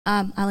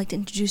I'd like to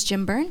introduce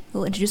Jim Byrne, who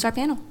will introduce our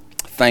panel.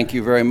 Thank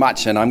you very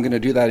much, and I'm going to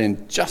do that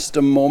in just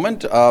a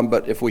moment,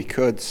 but if we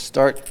could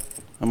start,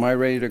 am I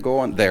ready to go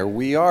on? There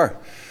we are.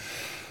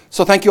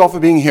 So thank you all for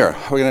being here.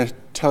 We're going to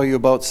tell you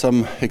about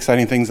some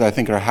exciting things that I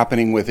think are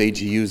happening with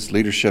AGU's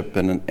leadership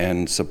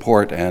and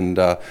support, and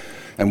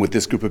with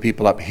this group of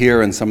people up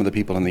here and some of the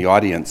people in the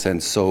audience.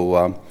 And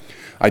so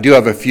I do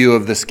have a few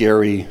of the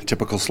scary,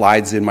 typical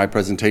slides in my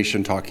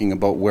presentation talking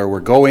about where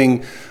we're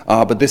going,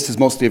 but this is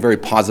mostly a very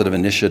positive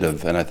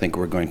initiative, and I think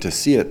we're going to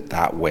see it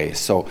that way.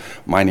 So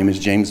my name is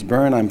James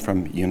Byrne. I'm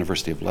from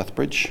University of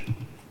Lethbridge.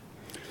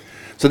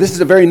 So this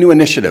is a very new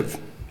initiative,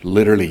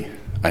 literally.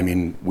 I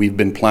mean, we've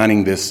been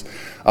planning this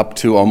up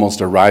to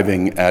almost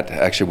arriving at,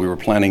 actually we were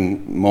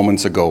planning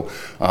moments ago.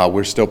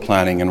 We're still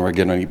planning, and we're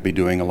going to be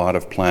doing a lot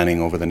of planning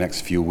over the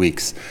next few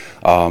weeks.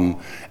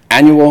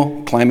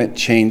 Annual Climate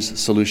Change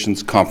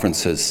Solutions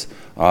Conferences,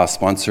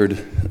 sponsored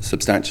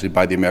substantially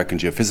by the American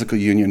Geophysical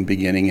Union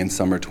beginning in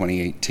summer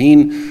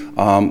 2018.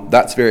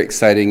 That's very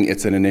exciting.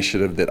 It's an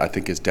initiative that I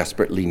think is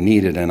desperately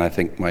needed, and I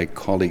think my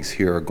colleagues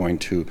here are going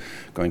to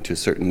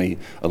certainly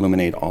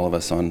illuminate all of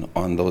us on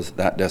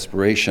that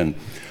desperation.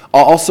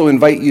 I'll also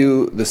invite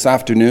you this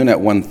afternoon at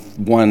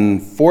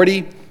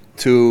 1:40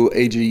 to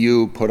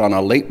AGU put on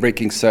a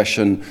late-breaking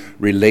session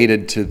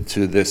related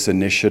to this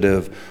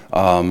initiative.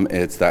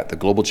 It's the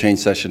Global Change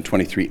Session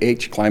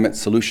 23H, Climate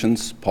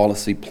Solutions,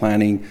 Policy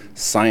Planning,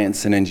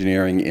 Science and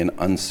Engineering in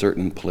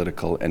Uncertain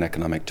Political and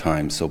Economic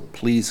Times. So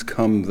please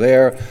come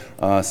there.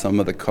 Some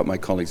of my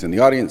colleagues in the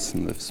audience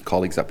and the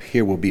colleagues up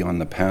here will be on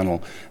the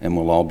panel, and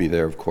we'll all be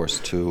there, of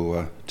course,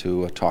 to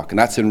talk. And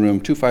that's in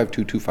room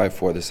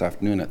 252-254 this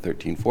afternoon at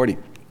 1340.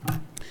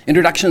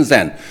 Introductions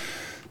then.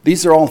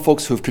 These are all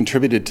folks who have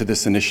contributed to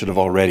this initiative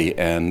already,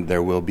 and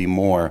there will be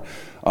more.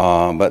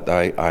 But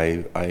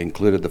I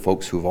included the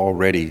folks who've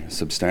already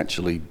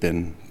substantially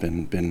been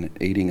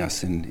aiding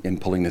us in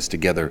pulling this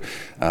together.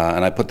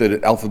 And I put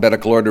the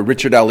alphabetical order.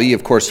 Richard Ali,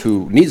 of course,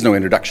 who needs no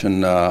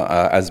introduction,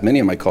 as many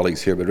of my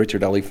colleagues here, but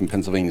Richard Ali from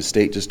Pennsylvania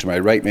State, just to my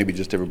right, maybe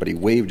just everybody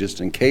wave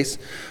just in case.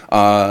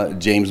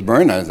 James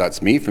Byrne,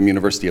 that's me, from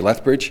University of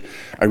Lethbridge.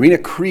 Irina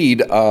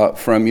Creed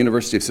from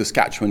University of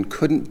Saskatchewan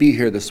couldn't be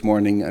here this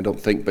morning, I don't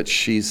think, but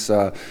she's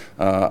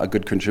a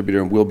good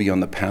contributor and will be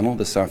on the panel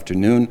this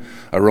afternoon.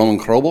 Roland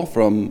Krobel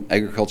from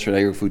Agriculture and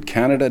Agri-Food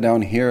Canada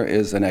down here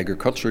is an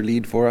agriculture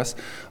lead for us.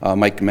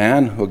 Mike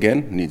Mann, who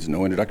again needs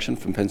no introduction,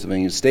 from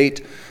Pennsylvania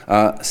State.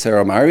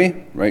 Sarah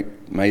Myhre, right,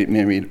 my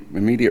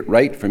immediate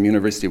right, from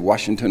University of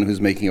Washington, who's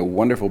making a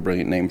wonderful,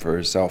 brilliant name for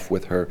herself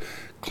with her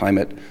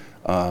climate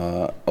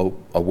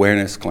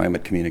awareness,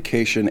 climate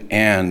communication,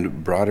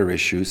 and broader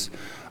issues.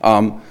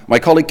 My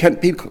colleague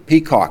Kent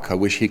Peacock, I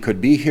wish he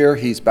could be here.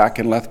 He's back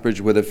in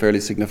Lethbridge with a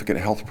fairly significant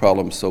health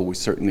problem, so we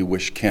certainly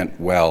wish Kent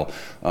well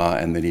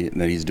and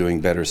that he's doing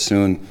better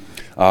soon.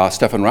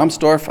 Stefan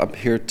Rahmstorf up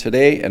here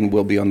today and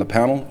will be on the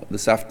panel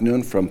this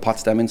afternoon from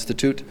Potsdam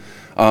Institute.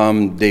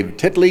 David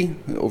Titley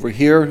over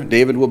here.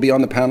 David will be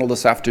on the panel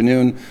this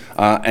afternoon.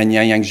 And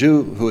Yang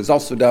Zhu, who is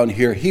also down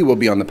here, he will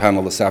be on the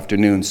panel this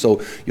afternoon.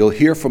 So you'll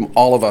hear from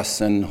all of us,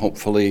 and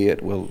hopefully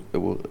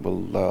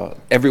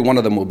every one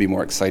of them will be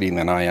more exciting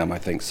than I am, I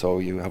think. So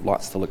you have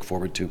lots to look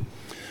forward to.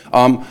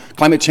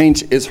 Climate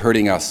change is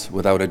hurting us,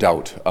 without a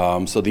doubt.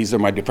 So these are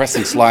my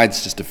depressing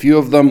slides, just a few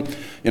of them.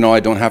 You know, I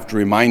don't have to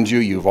remind you,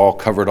 you've all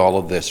covered all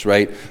of this,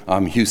 right?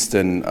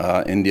 Houston,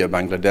 India,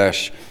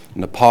 Bangladesh,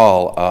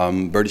 Nepal,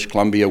 British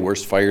Columbia,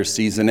 worst fire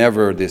season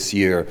ever this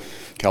year.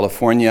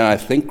 California, I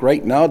think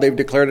right now they've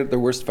declared it the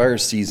worst fire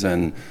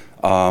season.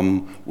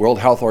 World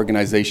Health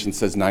Organization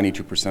says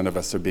 92% of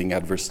us are being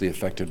adversely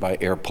affected by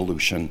air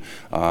pollution.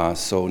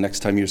 So next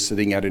time you're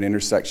sitting at an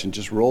intersection,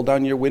 just roll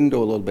down your window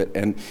a little bit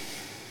and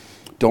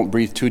don't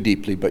breathe too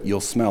deeply, but you'll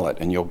smell it,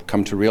 and you'll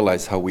come to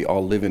realize how we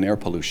all live in air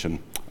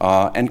pollution.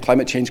 And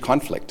climate change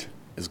conflict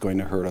is going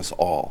to hurt us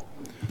all.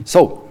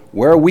 So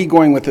where are we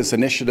going with this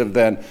initiative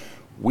then?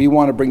 We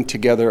want to bring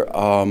together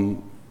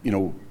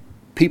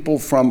people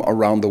from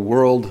around the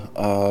world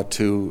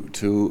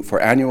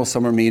for annual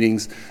summer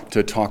meetings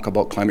to talk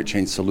about climate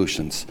change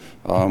solutions.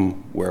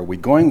 Where are we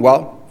going?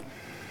 Well,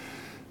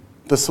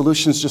 the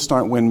solutions just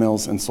aren't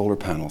windmills and solar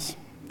panels.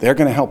 They're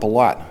going to help a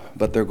lot,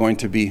 but they're going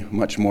to be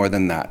much more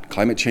than that.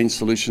 Climate change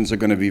solutions are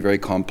going to be very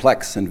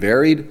complex and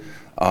varied.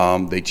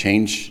 They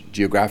change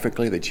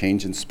geographically, they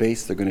change in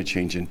space, they're going to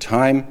change in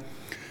time.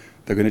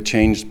 They're going to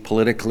change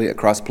politically,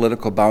 across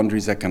political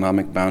boundaries,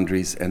 economic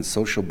boundaries, and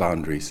social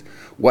boundaries.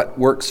 What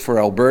works for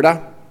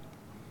Alberta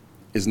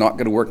is not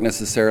going to work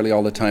necessarily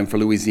all the time for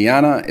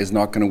Louisiana, is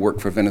not going to work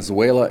for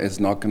Venezuela, is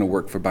not going to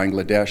work for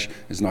Bangladesh,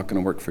 is not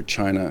going to work for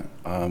China.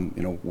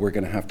 We're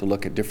going to have to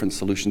look at different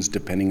solutions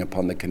depending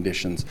upon the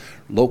conditions.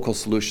 Local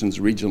solutions,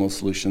 regional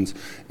solutions,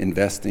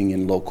 investing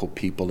in local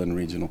people and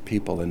regional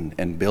people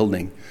and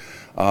building.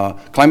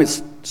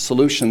 Climate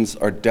solutions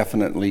are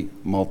definitely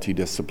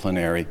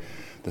multidisciplinary.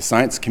 The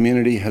science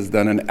community has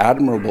done an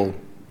admirable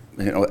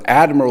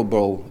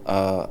admirable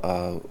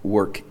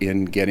work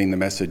in getting the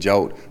message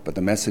out, but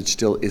the message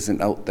still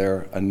isn't out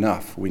there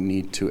enough. We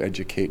need to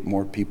educate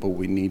more people.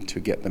 We need to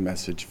get the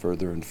message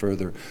further and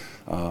further,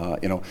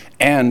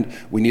 and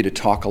we need to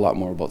talk a lot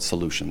more about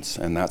solutions,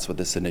 and that's what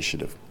this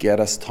initiative, get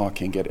us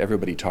talking, get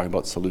everybody talking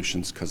about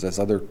solutions, because as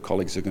other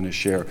colleagues are going to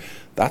share,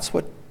 that's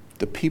what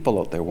the people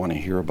out there want to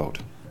hear about.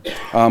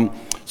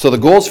 So the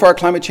goals for our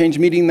climate change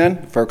meeting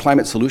then, for our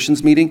climate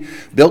solutions meeting,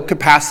 build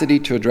capacity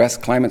to address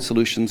climate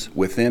solutions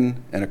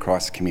within and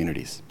across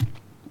communities.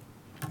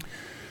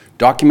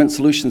 Document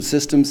solution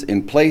systems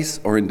in place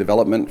or in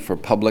development for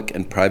public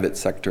and private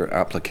sector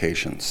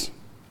applications.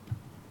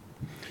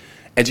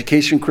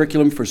 Education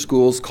curriculum for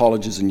schools,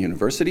 colleges, and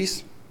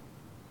universities.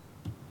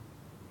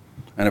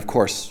 And of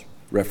course,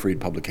 refereed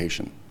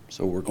publication.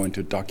 So we're going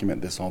to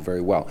document this all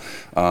very well.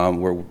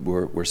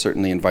 We're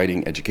certainly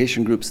inviting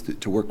education groups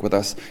to work with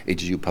us.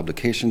 AGU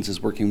Publications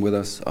is working with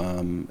us.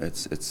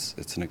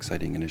 It's an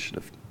exciting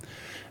initiative.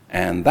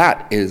 And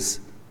that is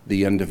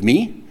the end of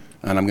me.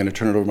 And I'm going to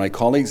turn it over to my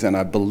colleagues. And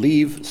I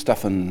believe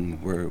Stefan,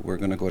 we're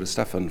going to go to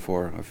Stefan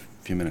for a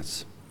few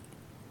minutes.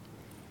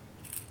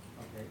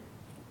 Okay.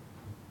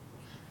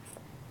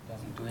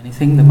 Doesn't do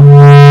anything. The mic.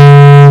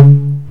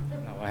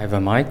 Now I have a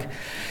mic.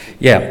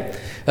 Yeah.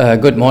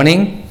 Good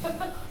morning.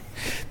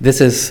 This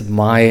is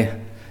my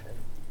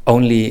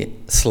only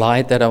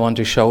slide that I want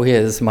to show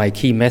here. This is my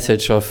key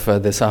message of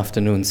this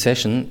afternoon's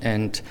session.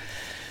 And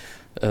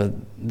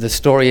the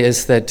story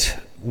is that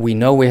we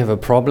know we have a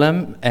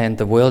problem, and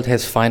the world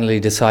has finally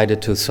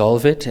decided to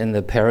solve it in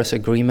the Paris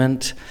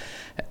Agreement.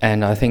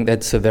 And I think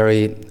that's a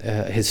very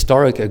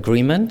historic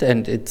agreement,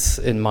 and it's,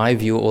 in my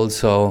view,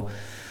 also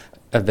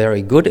a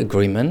very good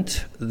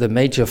agreement. The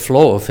major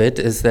flaw of it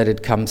is that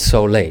it comes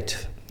so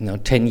late.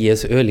 10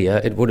 years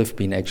earlier, it would have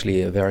been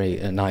actually a very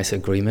nice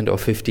agreement, or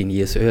 15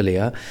 years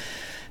earlier,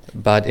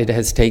 but it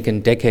has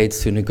taken decades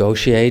to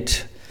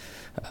negotiate.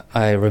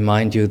 I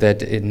remind you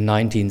that in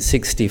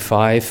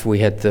 1965, we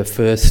had the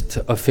first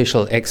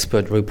official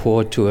expert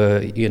report to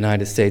a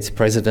United States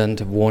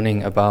president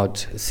warning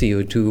about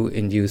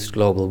CO2-induced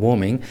global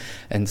warming.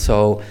 And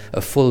so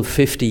a full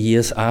 50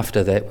 years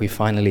after that, we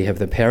finally have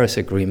the Paris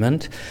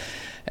Agreement.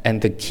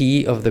 And the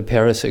key of the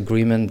Paris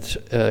Agreement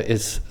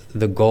is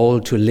the goal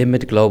to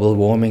limit global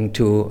warming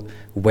to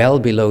well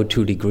below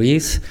 2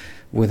 degrees,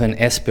 with an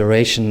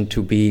aspiration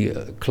to be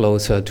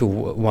closer to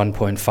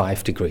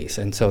 1.5 degrees.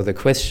 And so the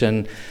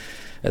question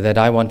that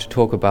I want to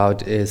talk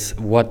about is,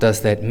 what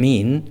does that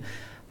mean?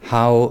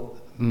 How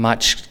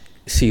much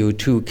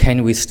CO2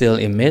 can we still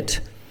emit?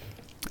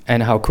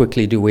 And how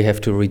quickly do we have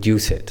to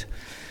reduce it?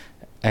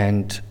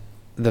 And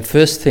the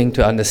first thing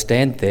to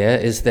understand there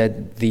is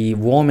that the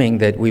warming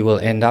that we will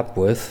end up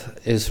with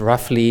is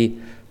roughly,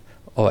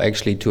 or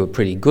actually to a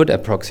pretty good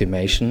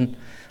approximation,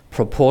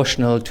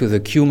 proportional to the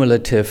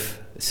cumulative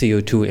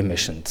CO2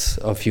 emissions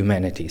of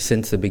humanity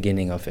since the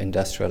beginning of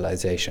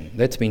industrialization.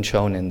 That's been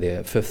shown in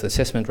the fifth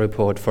assessment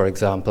report, for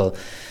example,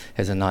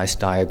 has a nice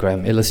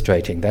diagram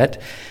illustrating that.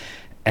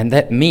 And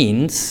that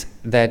means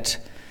that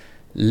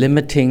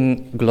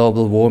limiting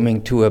global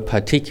warming to a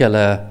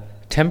particular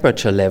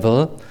temperature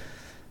level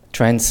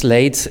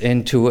translates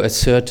into a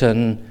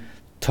certain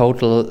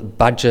total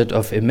budget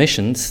of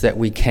emissions that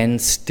we can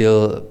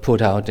still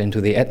put out into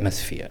the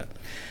atmosphere.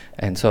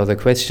 And so the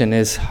question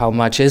is, how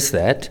much is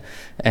that?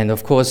 And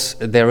of course,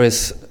 there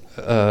is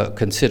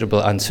considerable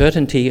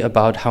uncertainty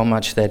about how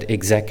much that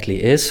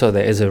exactly is. So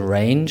there is a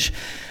range.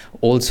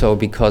 Also,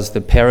 because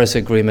the Paris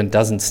Agreement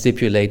doesn't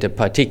stipulate a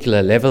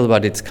particular level,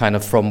 but it's kind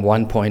of from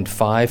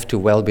 1.5 to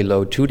well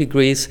below 2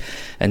 degrees.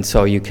 And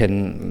so you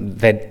can,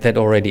 that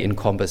already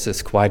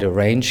encompasses quite a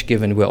range,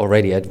 given we're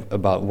already at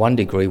about 1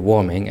 degree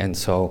warming. And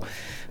so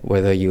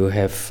whether you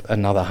have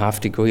another half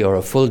degree or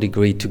a full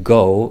degree to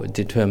go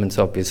determines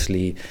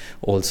obviously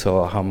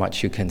also how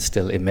much you can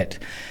still emit.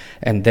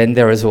 And then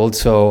there is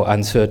also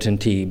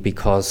uncertainty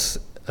because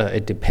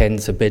it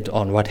depends a bit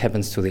on what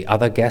happens to the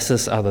other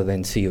gases other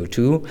than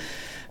CO2.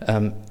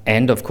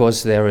 And of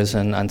course, there is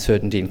an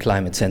uncertainty in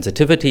climate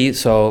sensitivity.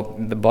 So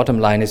the bottom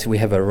line is we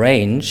have a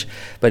range.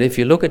 But if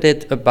you look at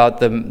it, about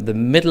the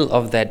middle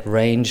of that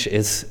range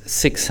is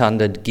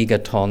 600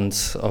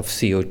 gigatons of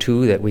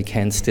CO2 that we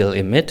can still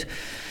emit,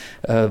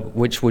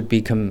 which would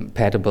be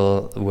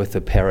compatible with the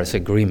Paris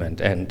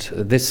Agreement. And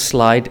this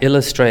slide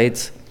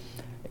illustrates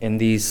in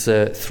these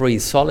 3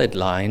 solid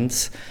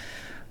lines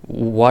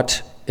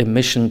what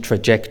emission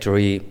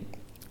trajectory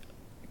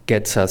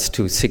gets us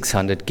to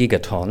 600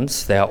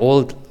 gigatons. They are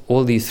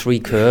all these 3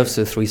 curves,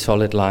 the 3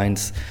 solid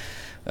lines,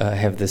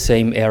 have the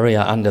same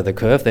area under the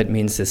curve. That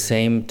means the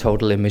same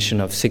total emission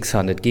of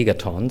 600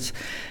 gigatons.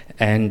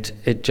 And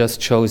it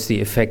just shows the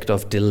effect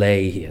of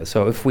delay here.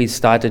 So if we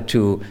started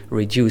to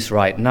reduce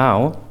right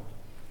now,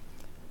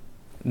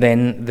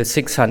 then the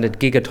 600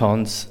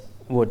 gigatons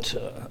would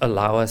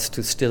allow us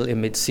to still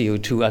emit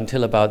CO2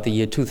 until about the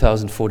year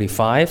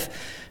 2045,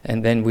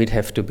 and then we'd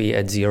have to be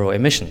at 0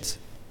 emissions.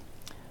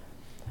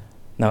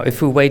 Now,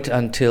 if we wait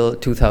until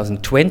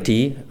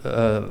 2020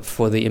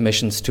 for the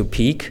emissions to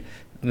peak,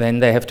 then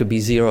they have to be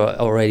zero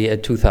already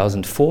at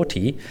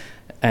 2040.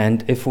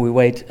 And if we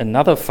wait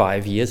another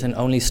 5 years and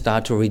only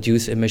start to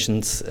reduce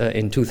emissions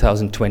in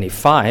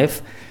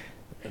 2025,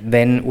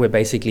 then we're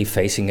basically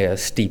facing a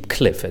steep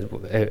cliff.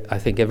 I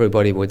think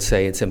everybody would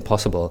say it's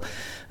impossible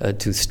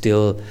to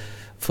still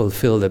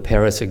fulfill the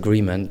Paris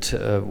Agreement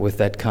with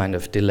that kind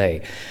of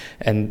delay.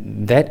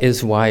 And that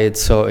is why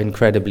it's so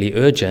incredibly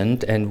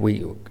urgent, and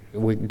we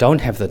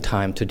don't have the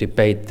time to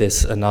debate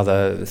this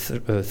another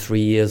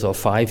 3 years or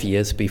 5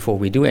 years before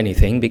we do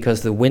anything,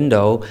 because the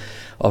window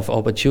of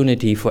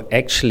opportunity for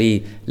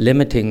actually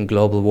limiting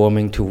global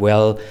warming to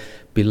well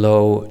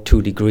below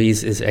 2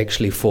 degrees is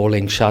actually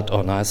falling shut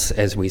on us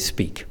as we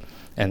speak.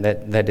 And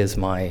that is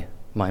my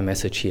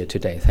message here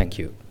today. Thank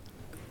you.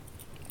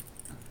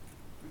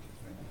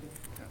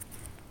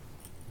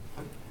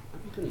 I'm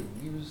going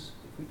to use,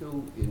 if we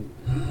go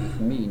with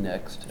me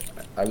next,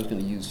 I was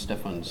going to use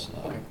Stefan's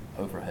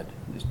overhead.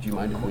 Do you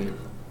mind if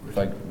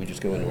we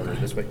just go in order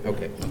this way?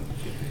 Okay.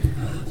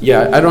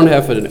 Yeah, I don't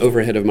have an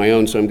overhead of my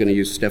own, so I'm going to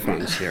use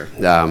Stefan's here.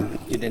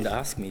 You didn't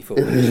ask me for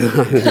permission.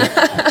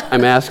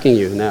 I'm asking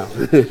you now.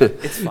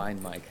 It's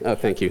fine, Mike. Oh,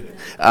 thank you.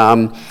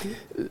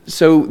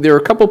 So there are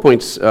a couple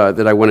points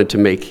that I wanted to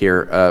make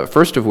here.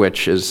 First of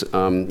which is,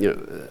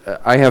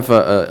 I have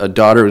a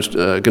daughter who's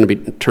going to be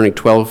turning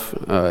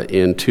 12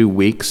 in 2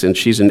 weeks, and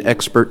she's an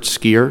expert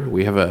skier.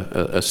 We have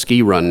a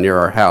ski run near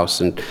our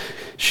house, and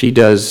she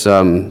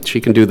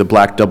can do the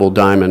black double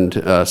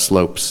diamond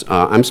slopes.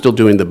 I'm still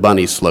doing the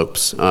bunny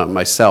slopes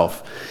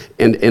myself.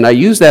 And I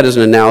use that as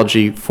an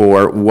analogy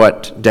for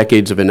what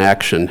decades of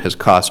inaction has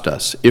cost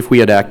us. If we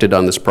had acted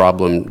on this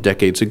problem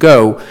decades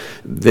ago,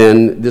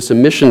 then this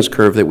emissions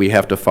curve that we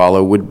have to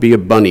follow would be a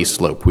bunny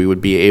slope. We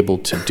would be able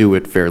to do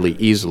it fairly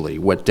easily.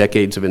 What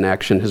decades of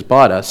inaction has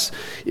bought us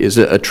is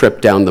a trip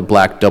down the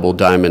black double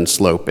diamond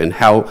slope, and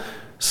how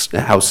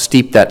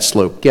steep that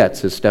slope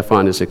gets, as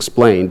Stefan has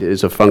explained,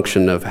 is a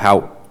function of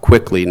how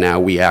quickly now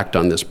we act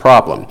on this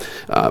problem.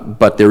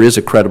 But there is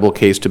a credible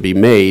case to be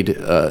made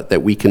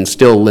that we can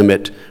still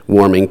limit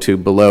warming to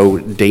below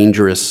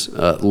dangerous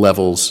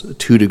levels,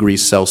 2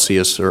 degrees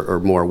Celsius or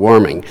more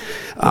warming.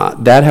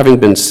 That having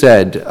been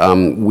said,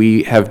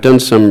 we have done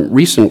some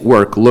recent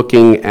work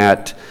looking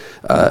at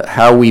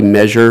how we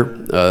measure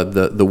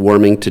the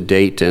warming to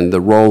date and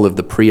the role of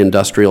the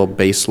pre-industrial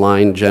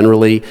baseline.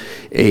 Generally,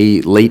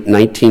 a late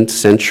 19th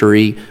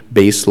century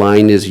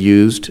baseline is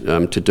used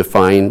to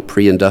define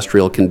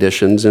pre-industrial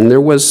conditions, and there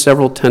was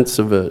several tenths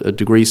of a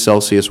degree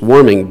Celsius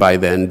warming by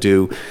then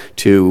due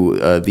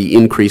to the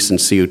increase in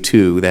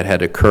CO2 that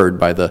had occurred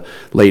by the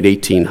late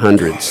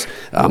 1800s.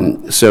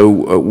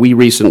 So we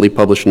recently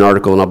published an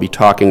article, and I'll be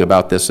talking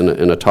about this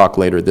in a talk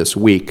later this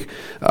week,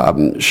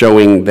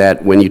 showing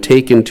that when you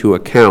take into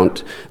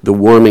account the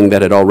warming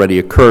that had already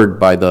occurred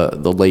by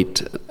the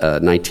late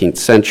 19th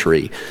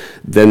century,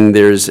 then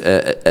there's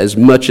as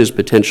much as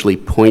potentially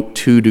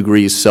 0.2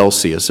 degrees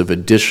Celsius of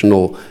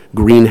additional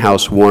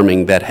greenhouse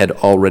warming that had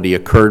already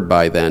occurred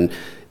by then.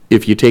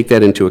 If you take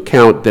that into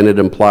account, then it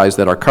implies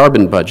that our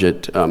carbon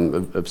budget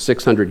of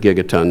 600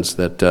 gigatons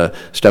that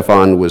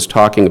Stefan was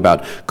talking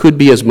about could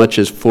be as much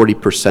as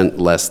 40%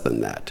 less than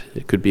that.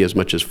 It could be as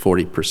much as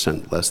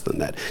 40% less than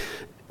that.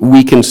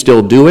 We can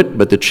still do it,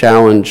 but the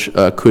challenge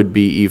could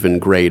be even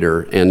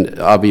greater. And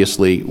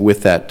obviously,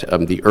 with that,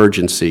 the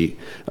urgency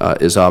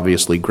is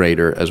obviously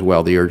greater as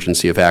well, the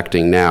urgency of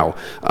acting now.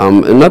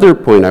 Another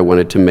point I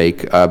wanted to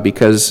make,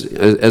 because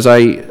as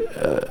I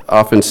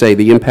often say,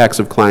 the impacts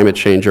of climate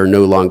change are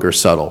no longer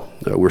subtle.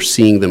 We're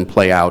seeing them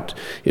play out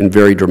in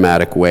very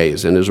dramatic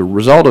ways. And as a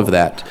result of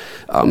that,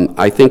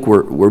 I think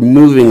we're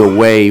moving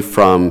away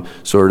from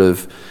sort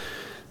of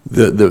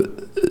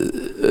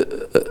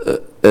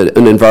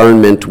an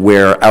environment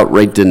where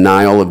outright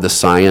denial of the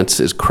science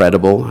is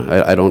credible.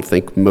 I don't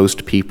think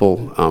most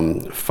people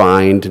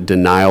find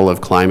denial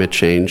of climate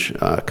change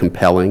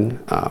compelling.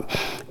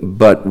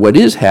 But what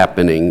is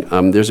happening,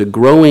 there's a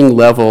growing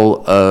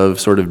level of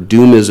sort of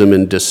doomism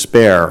and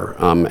despair,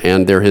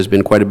 and there has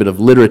been quite a bit of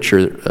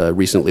literature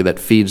recently that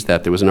feeds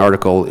that. There was an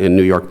article in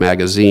New York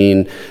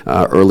Magazine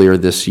earlier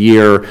this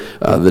year,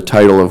 the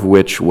title of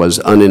which was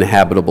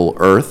Uninhabitable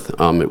Earth.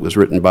 It was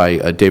written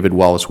by David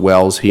Wallace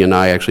Wells. He and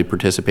I actually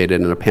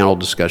participated in a panel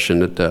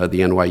discussion at the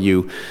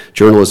NYU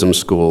Journalism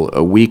School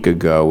a week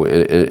ago,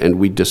 and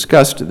we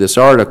discussed this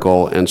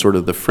article and sort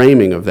of the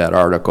framing of that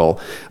article.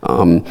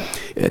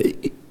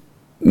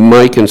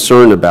 My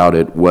concern about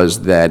it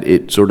was that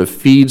it sort of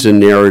feeds a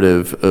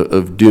narrative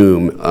of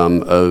doom,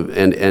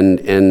 and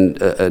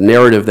a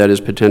narrative that is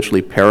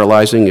potentially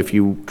paralyzing. If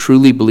you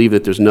truly believe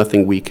that there's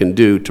nothing we can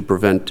do to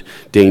prevent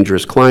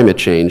dangerous climate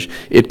change,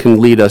 it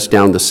can lead us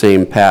down the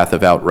same path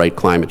of outright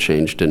climate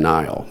change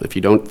denial. If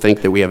you don't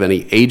think that we have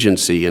any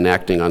agency in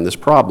acting on this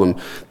problem,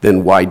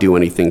 then why do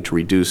anything to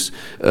reduce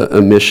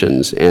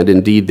emissions? And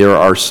indeed, there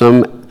are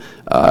some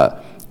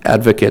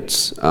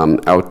advocates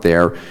out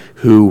there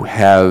who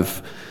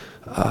have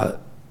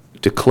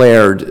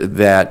declared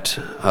that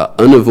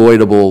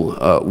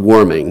unavoidable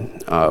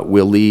warming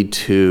will lead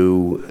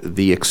to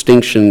the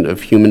extinction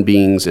of human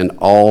beings and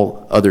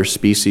all other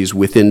species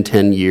within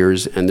 10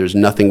 years, and there's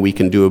nothing we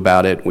can do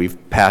about it. We've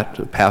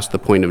passed the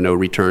point of no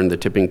return, the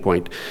tipping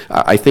point.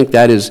 I think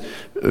that is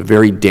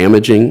very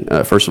damaging,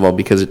 first of all,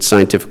 because it's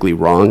scientifically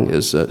wrong,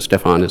 as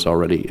Stefan has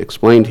already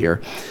explained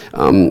here.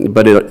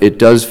 But it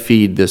does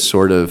feed this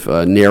sort of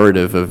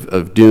narrative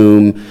of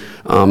doom,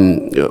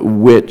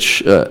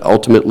 which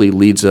ultimately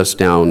leads us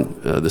down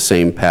the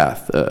same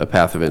path, a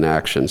path of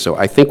inaction. So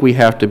I think we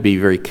have to be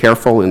very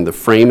careful in the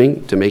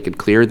framing to make it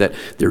clear that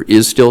there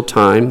is still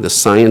time. The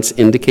science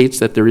indicates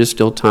that there is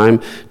still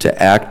time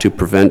to act to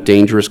prevent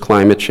dangerous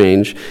climate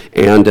change.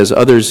 And as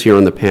others here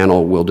on the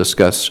panel will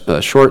discuss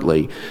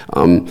shortly,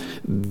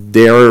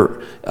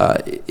 there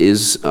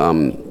is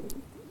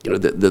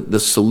the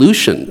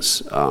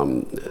solutions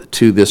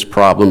to this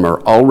problem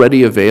are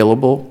already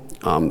available,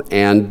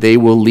 and they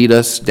will lead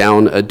us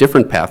down a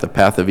different path, a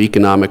path of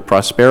economic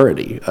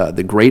prosperity.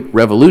 The great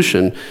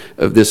revolution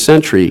of this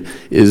century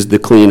is the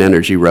clean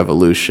energy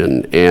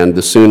revolution, and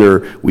the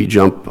sooner we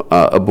jump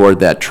aboard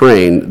that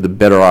train, the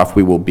better off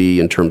we will be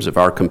in terms of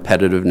our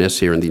competitiveness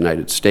here in the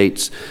United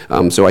States.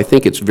 So I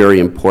think it's very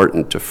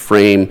important to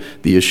frame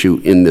the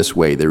issue in this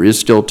way. There is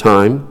still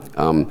time.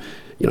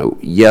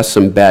 Yes,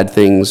 some bad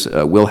things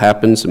will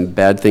happen, some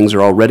bad things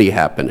are already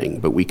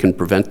happening, but we can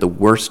prevent the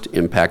worst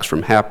impacts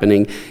from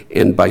happening,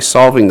 and by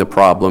solving the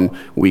problem,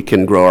 we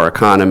can grow our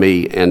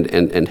economy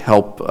and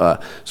help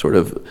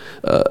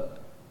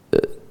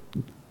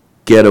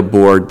get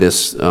aboard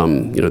this,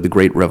 the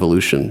great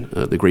revolution,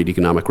 the great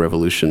economic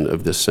revolution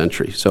of this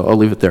century. So I'll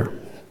leave it there.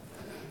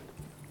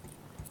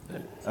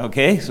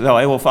 Okay, so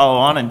I will follow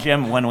on, and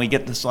Jim, when we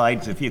get the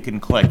slides, if you can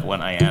click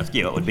when I ask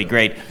you, it would be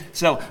great.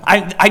 So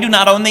I do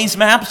not own these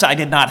maps. I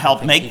did not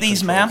help make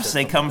these maps.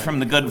 They come from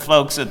the good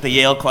folks at the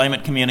Yale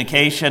Climate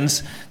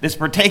Communications. This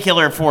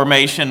particular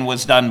formation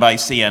was done by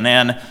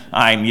CNN.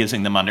 I'm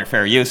using them under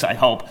fair use, I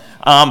hope.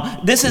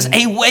 This is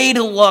a way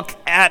to look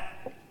at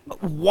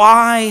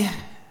why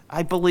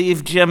I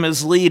believe Jim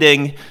is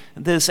leading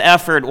this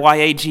effort, why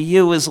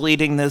AGU is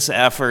leading this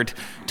effort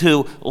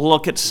to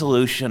look at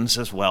solutions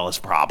as well as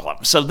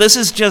problems. So this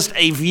is just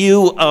a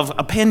view of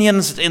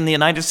opinions in the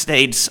United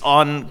States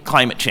on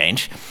climate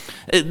change.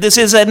 This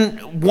is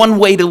one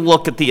way to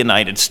look at the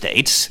United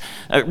States.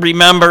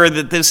 Remember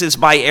that this is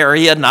by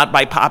area, not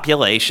by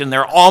population.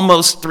 There are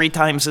almost 3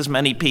 times as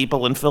many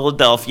people in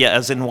Philadelphia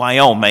as in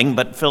Wyoming,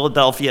 but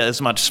Philadelphia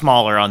is much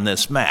smaller on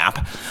this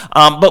map.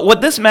 But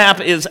what this map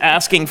is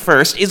asking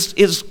first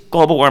is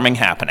global warming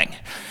happening?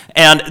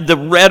 And the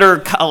redder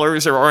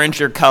colors or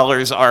oranger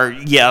colors are,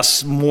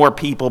 yes, more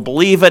people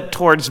believe it.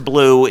 Towards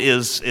blue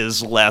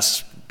is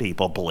less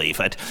people believe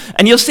it.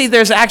 And you'll see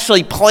there's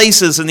actually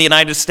places in the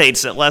United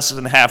States that less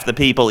than half the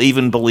people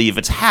even believe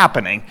it's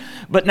happening.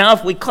 But now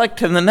if we click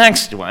to the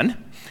next one,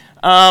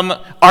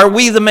 are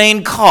we the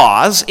main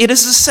cause? It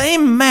is the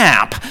same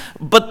map,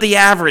 but the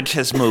average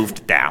has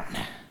moved down.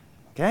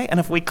 Okay, and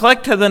if we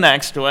click to the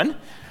next one,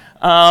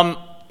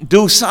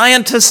 do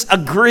scientists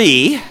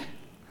agree?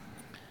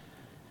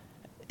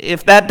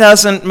 If that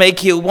doesn't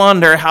make you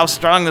wonder how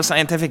strong the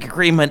scientific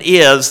agreement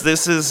is,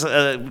 this is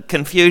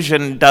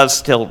confusion does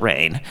still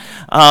reign.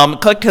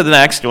 Click to the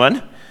next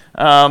one.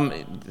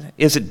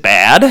 Is it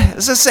bad?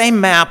 It's the same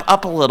map,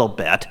 up a little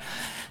bit.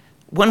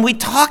 When we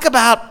talk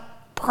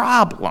about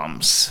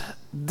problems,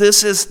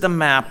 this is the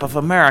map of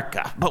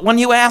America. But when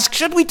you ask,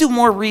 should we do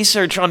more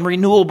research on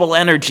renewable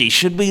energy?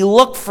 Should we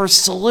look for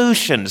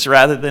solutions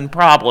rather than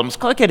problems?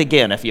 Click it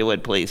again, if you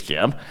would, please,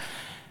 Jim.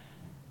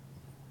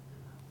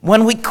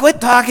 When we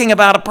quit talking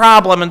about a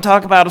problem and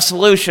talk about a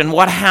solution,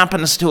 what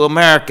happens to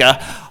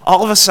America?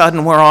 All of a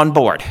sudden, we're on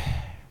board.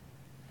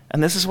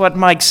 And this is what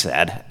Mike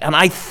said. And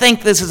I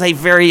think this is a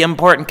very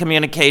important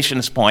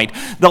communications point.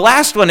 The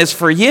last one is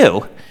for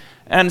you.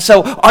 And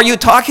so, are you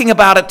talking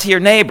about it to your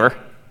neighbor?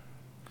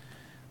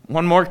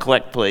 One more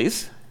click,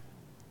 please.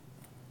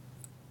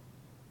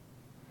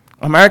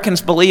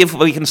 Americans believe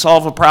we can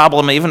solve a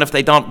problem even if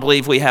they don't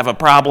believe we have a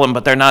problem,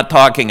 but they're not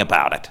talking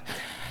about it.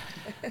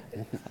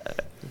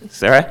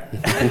 Sarah?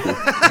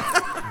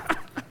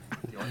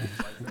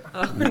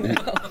 Oh, no.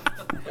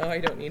 No, I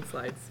don't need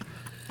slides.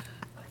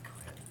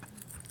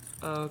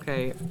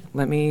 Okay,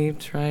 let me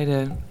try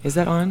to, is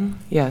that on?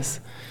 Yes.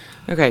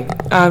 Okay,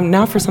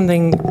 now for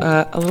something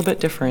a little bit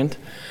different.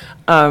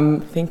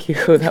 Thank you,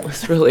 that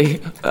was really,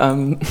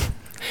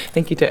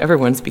 thank you to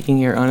everyone speaking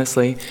here,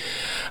 honestly.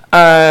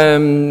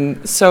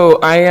 So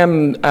I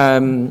am,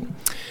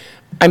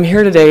 I'm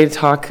here today to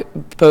talk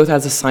both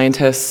as a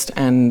scientist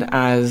and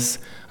as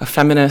a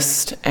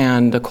feminist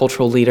and a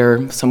cultural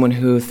leader, someone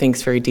who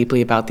thinks very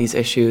deeply about these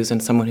issues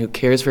and someone who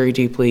cares very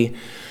deeply,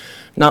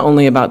 not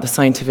only about the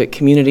scientific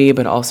community,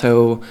 but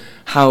also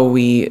how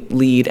we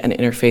lead and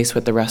interface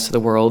with the rest of the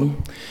world.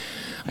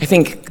 I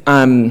think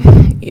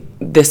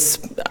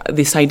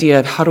this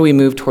idea of how do we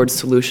move towards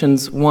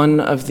solutions,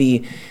 one of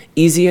the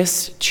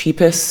easiest,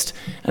 cheapest,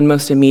 and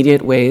most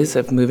immediate ways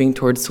of moving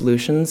towards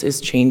solutions is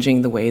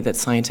changing the way that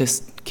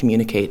scientists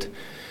communicate,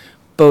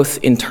 both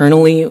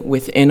internally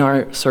within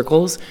our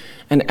circles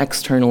and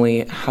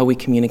externally how we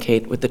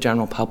communicate with the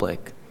general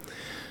public.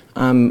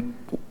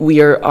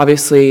 We are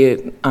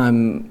obviously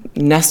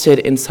nested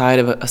inside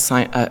of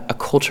a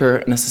culture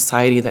and a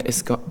society that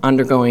is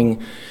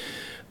undergoing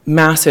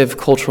massive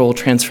cultural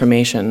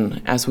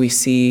transformation, as we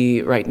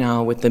see right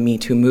now with the Me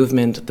Too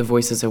movement, the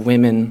voices of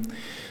women.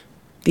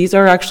 These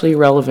are actually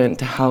relevant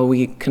to how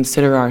we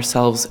consider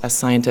ourselves as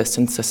scientists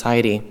in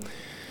society.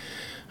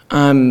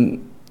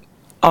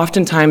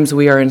 Oftentimes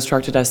we are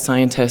instructed as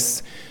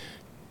scientists,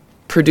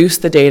 produce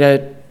the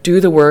data,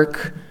 do the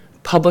work,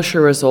 publish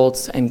your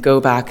results, and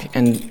go back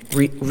and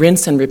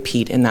rinse and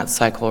repeat in that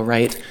cycle,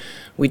 right?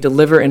 We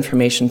deliver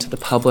information to the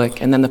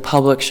public, and then the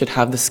public should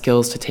have the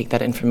skills to take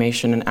that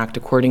information and act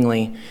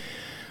accordingly.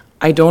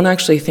 I don't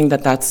actually think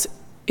that that's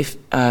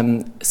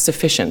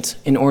sufficient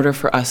in order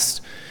for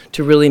us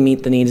to really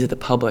meet the needs of the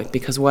public,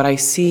 because what I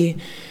see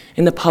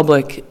in the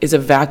public is a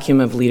vacuum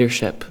of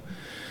leadership.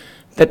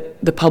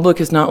 That the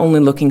public is not only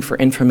looking for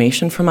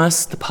information from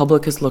us, the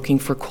public is looking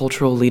for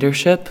cultural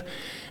leadership,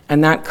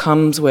 and that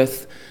comes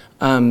with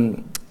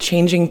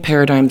changing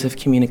paradigms of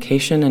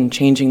communication and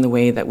changing the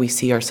way that we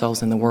see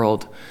ourselves in the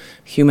world.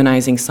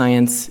 Humanizing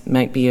science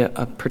might be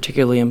a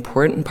particularly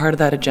important part of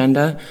that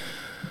agenda,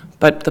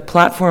 but the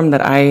platform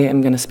that I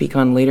am going to speak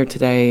on later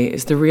today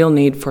is the real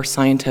need for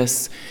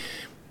scientists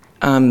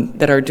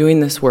that are doing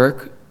this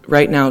work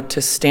right now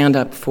to stand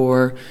up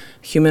for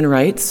human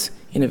rights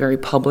in a very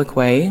public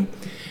way.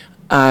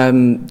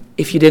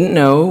 If you didn't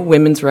know,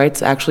 women's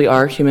rights actually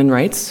are human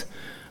rights.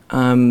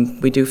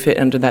 We do fit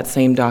under that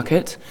same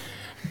docket.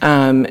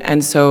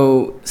 And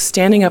so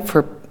standing up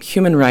for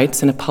human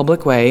rights in a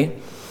public way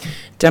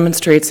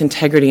demonstrates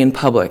integrity in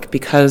public,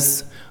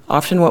 because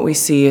often what we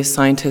see is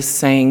scientists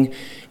saying,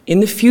 in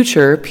the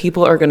future,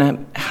 people are going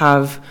to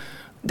have,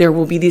 there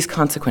will be these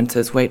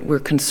consequences. Wait, we're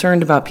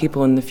concerned about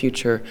people in the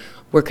future.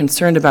 We're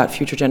concerned about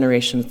future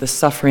generations, the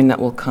suffering that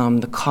will come,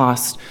 the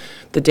cost,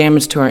 the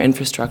damage to our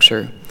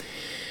infrastructure.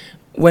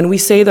 When we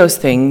say those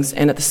things,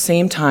 and at the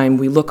same time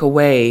we look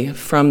away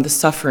from the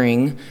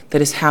suffering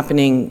that is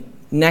happening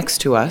next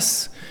to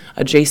us,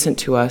 adjacent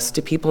to us,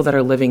 to people that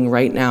are living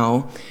right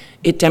now,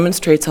 it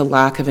demonstrates a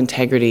lack of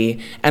integrity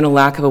and a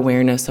lack of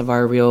awareness of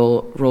our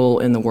real role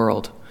in the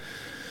world.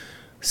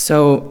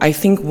 So I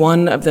think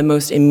one of the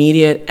most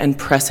immediate and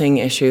pressing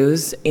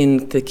issues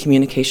in the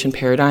communication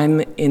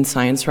paradigm in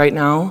science right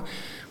now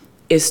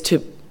is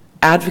to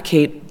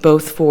advocate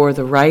both for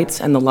the rights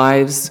and the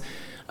lives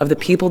of the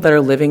people that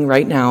are living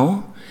right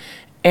now,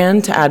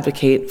 and to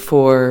advocate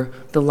for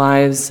the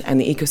lives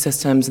and the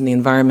ecosystems and the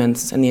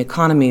environments and the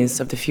economies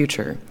of the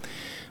future.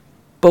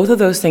 Both of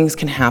those things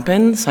can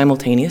happen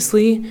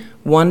simultaneously.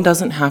 One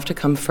doesn't have to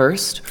come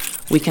first.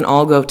 We can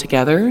all go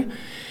together.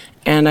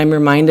 And I'm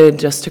reminded,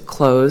 just to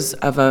close,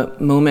 of a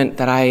moment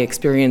that I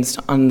experienced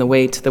on the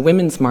way to the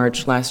Women's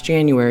March last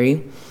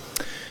January.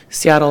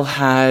 Seattle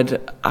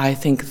had, I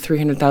think,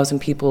 300,000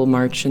 people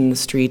march in the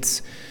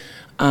streets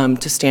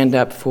to stand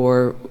up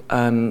for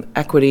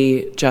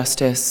equity,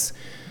 justice,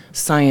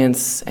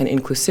 science, and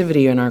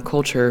inclusivity in our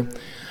culture.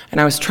 And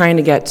I was trying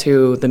to get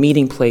to the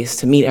meeting place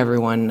to meet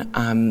everyone,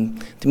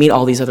 to meet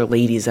all these other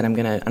ladies that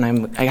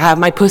I have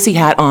my pussy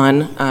hat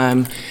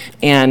on,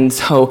 and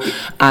so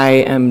I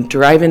am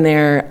driving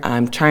there.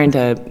 I'm trying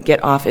to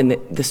get off, and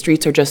the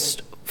streets are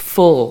just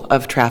full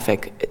of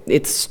traffic.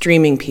 It's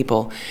streaming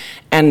people,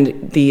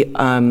 and the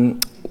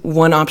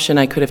one option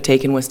I could have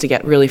taken was to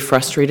get really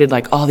frustrated,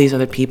 like all these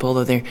other people,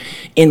 though they're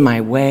in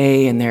my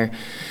way, and they're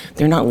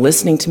not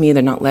listening to me,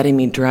 they're not letting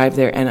me drive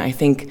there. And I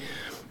think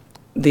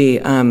the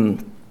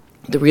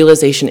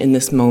realization in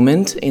this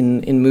moment,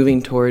 in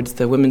moving towards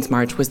the Women's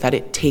March, was that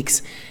it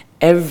takes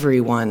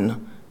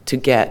everyone to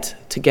get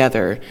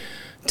together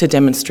to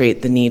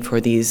demonstrate the need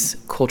for these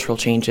cultural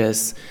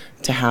changes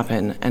to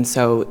happen. And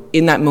so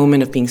in that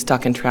moment of being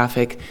stuck in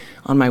traffic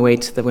on my way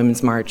to the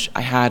Women's March,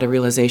 I had a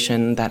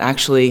realization that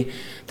actually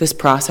this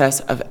process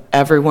of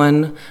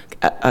everyone,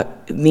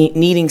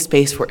 needing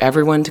space for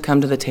everyone to come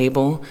to the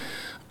table,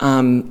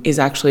 is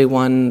actually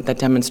one that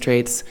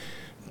demonstrates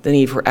the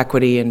need for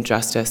equity and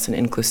justice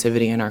and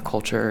inclusivity in our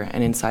culture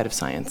and inside of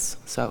science.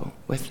 So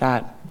with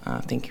that,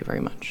 thank you very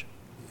much.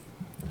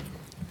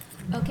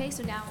 Okay,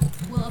 so now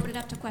we'll open it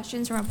up to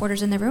questions from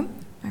reporters in the room.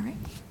 All right.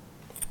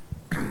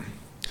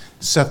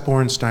 Seth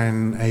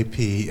Bornstein,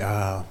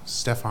 AP,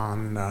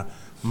 Stefan,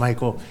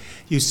 Michael,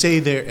 you say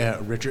there,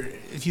 Richard,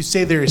 if you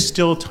say there is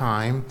still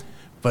time,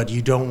 but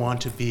you don't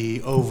want to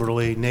be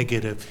overly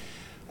negative,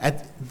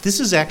 this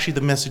is actually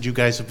the message you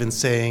guys have been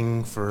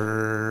saying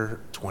for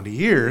 20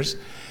 years.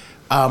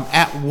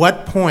 At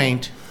what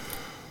point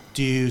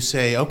do you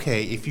say,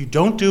 okay, if you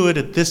don't do it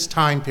at this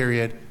time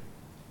period,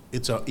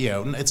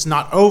 it's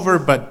not over,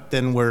 but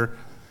then we're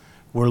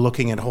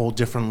looking at whole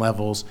different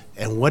levels.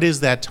 And what is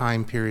that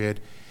time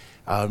period?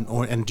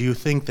 And do you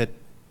think that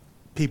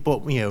people,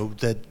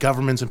 that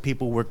governments and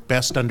people work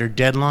best under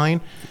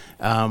deadline,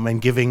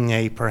 and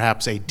giving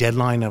perhaps a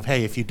deadline of,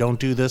 hey, if you don't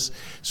do this,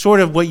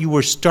 sort of what you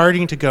were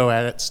starting to go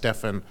at it,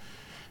 Stefan,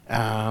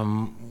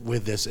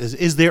 with this?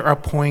 Is there a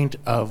point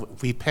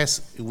of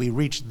we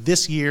reach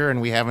this year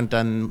and we haven't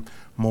done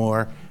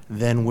more,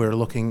 then we're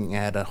looking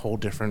at a whole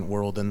different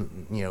world,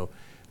 and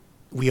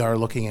we are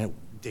looking at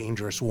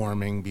dangerous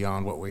warming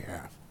beyond what we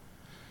have?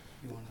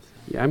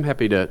 Yeah, I'm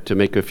happy to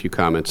make a few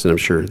comments, and I'm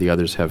sure the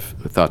others have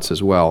thoughts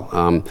as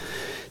well.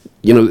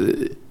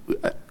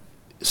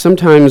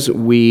 Sometimes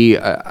we,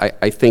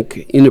 I think,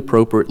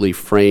 inappropriately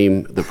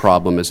frame the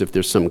problem as if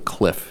there's some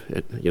cliff,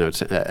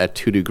 it's at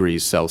 2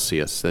 degrees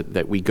Celsius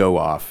that we go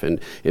off, and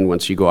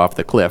once you go off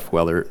the cliff,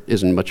 well, there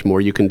isn't much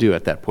more you can do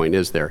at that point,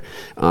 is there?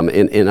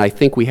 And I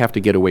think we have to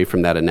get away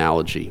from that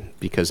analogy,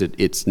 because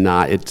it's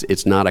not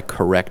a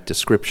correct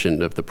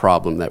description of the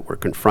problem that we're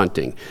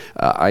confronting.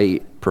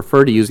 I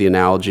prefer to use the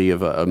analogy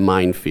of a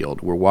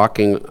minefield. We're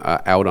walking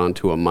out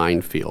onto a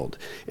minefield,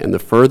 and the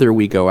further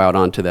we go out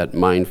onto that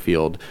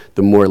minefield,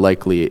 the more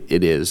likely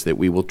it is that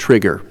we will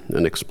trigger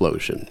an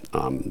explosion.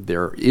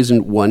 There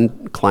isn't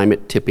one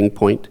climate tipping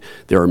point.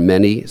 There are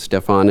many.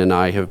 Stefan and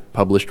I have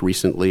published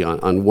recently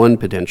on one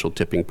potential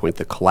tipping point,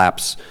 the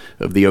collapse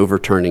of the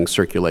overturning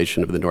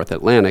circulation of the North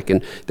Atlantic,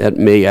 and that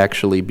may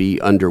actually be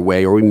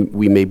underway, or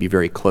we may be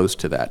very close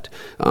to that.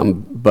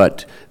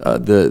 But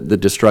the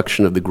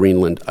destruction of the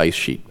Greenland ice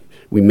sheet,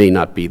 we may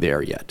not be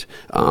there yet.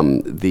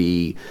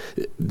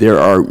 There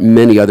are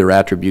many other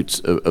attributes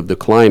of the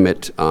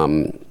climate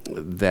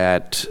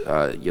that,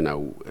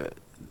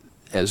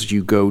 as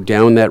you go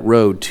down that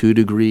road, 2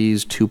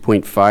 degrees,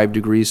 2.5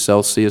 degrees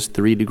Celsius,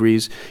 3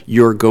 degrees,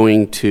 you're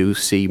going to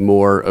see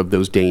more of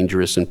those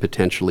dangerous and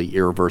potentially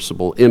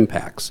irreversible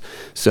impacts.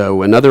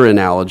 So another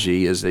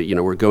analogy is that,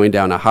 we're going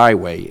down a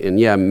highway,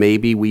 and yeah,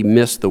 maybe we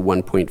miss the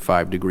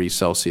 1.5 degrees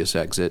Celsius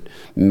exit,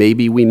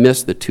 maybe we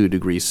miss the 2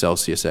 degrees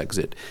Celsius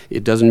exit.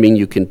 It doesn't mean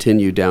you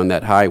continue down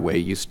that highway.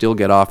 You still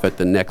get off at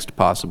the next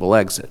possible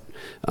exit.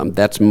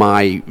 That's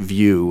my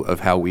view of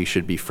how we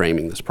should be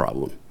framing this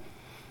problem.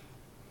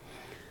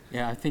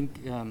 Yeah, I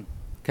think,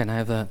 can I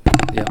have a,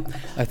 yeah.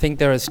 I think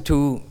there is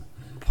 2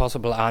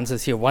 possible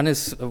answers here. One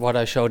is what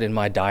I showed in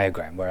my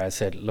diagram, where I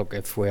said, look,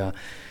 if we're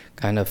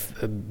kind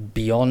of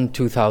beyond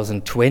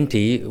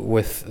 2020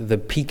 with the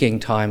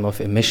peaking time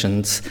of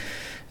emissions,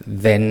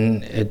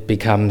 then it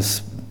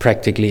becomes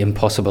practically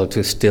impossible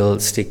to still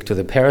stick to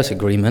the Paris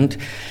Agreement.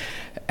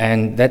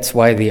 And that's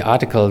why the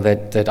article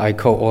that I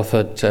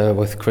co-authored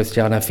with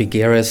Christiana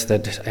Figueres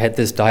that had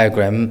this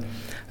diagram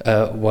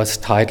was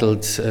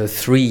titled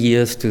 3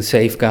 years to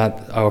safeguard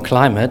our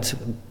climate.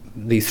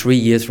 The 3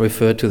 years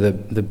refer to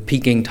the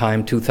peaking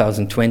time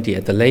 2020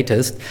 at the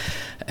latest.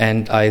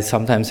 And I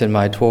sometimes in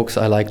my talks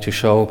I like to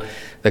show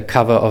the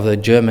cover of the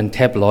German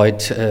tabloid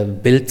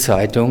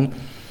Bild-Zeitung,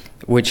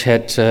 which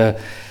had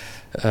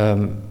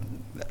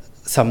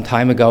some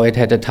time ago it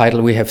had a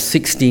title, "We have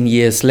 16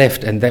 years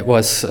left," and that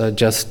was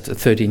just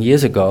 13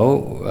 years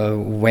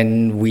ago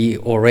when we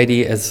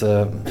already, as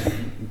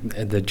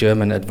the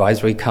German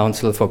Advisory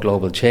Council for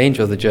Global Change,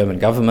 or the German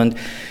government,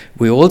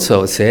 we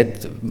also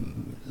said,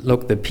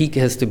 look, the peak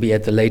has to be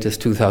at the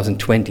latest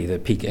 2020, the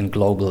peak in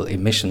global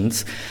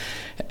emissions.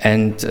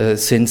 And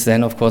since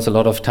then, of course, a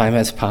lot of time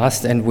has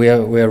passed, and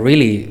we're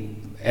really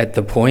at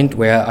the point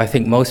where I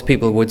think most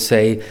people would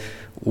say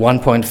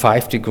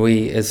 1.5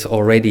 degree is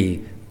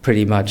already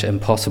pretty much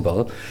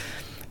impossible.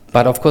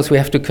 But of course we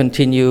have to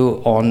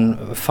continue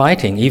on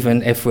fighting.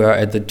 Even if we're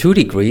at the 2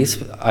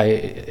 degrees, I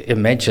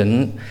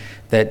imagine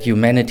that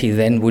humanity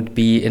then would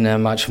be in a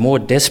much more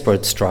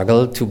desperate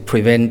struggle to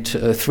prevent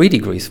 3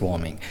 degrees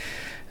warming.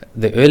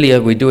 The earlier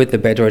we do it, the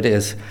better it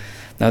is.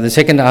 Now the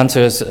second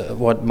answer is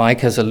what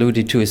Mike has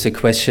alluded to, is the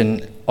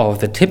question of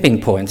the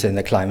tipping points in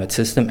the climate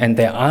system, and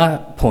there are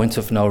points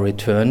of no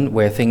return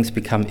where things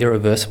become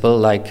irreversible,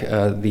 like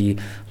the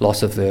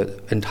loss of the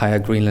entire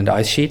Greenland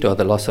ice sheet or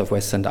the loss of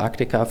West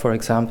Antarctica, for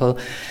example.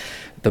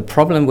 The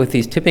problem with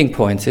these tipping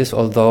points is,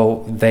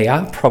 although they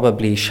are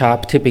probably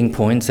sharp tipping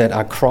points that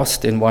are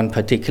crossed in one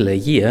particular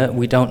year,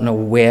 we don't know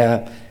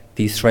where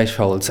these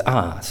thresholds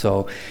are.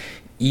 So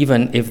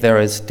even if there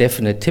is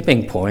definite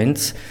tipping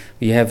points,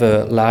 we have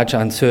a large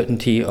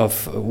uncertainty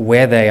of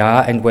where they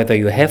are and whether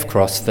you have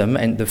crossed them.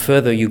 And the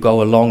further you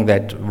go along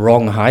that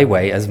wrong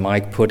highway, as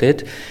Mike put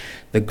it,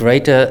 the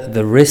greater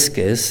the risk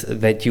is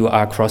that you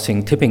are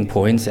crossing tipping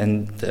points,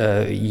 and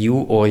you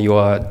or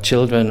your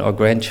children or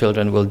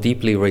grandchildren will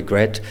deeply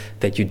regret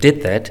that you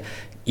did that,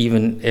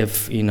 even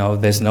if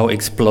there's no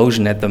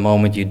explosion at the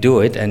moment you do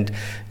it, and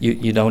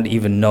you don't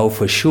even know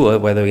for sure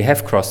whether you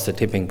have crossed the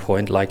tipping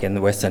point, like in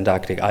the West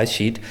Antarctic ice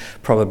sheet.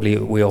 Probably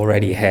we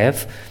already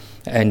have,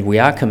 and we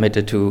are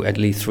committed to at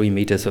least 3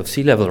 meters of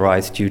sea level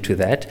rise due to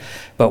that,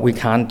 but we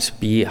can't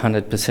be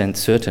 100%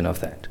 certain of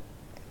that.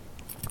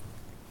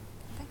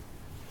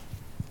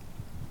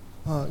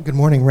 Good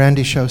morning,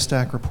 Randy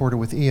Shostak, reporter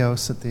with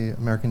EOS at the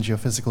American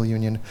Geophysical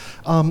Union.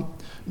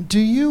 Do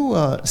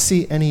you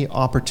see any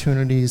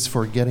opportunities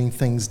for getting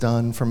things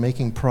done, for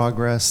making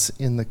progress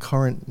in the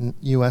current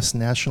U.S.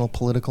 national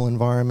political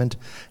environment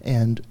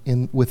and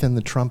within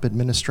the Trump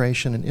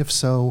administration? And if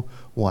so,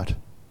 what?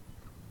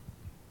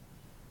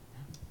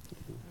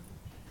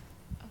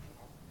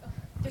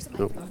 There's a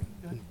microphone.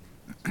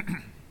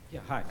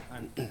 Hi.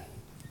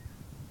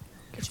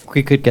 If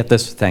we could get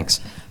this, thanks.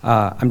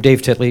 I'm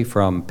Dave Titley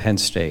from Penn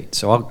State.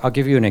 So I'll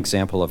give you an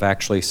example of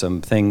actually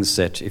some things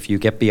that, if you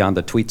get beyond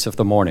the tweets of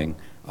the morning,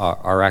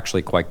 are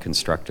actually quite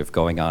constructive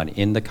going on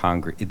in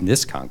the in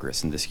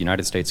this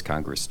United States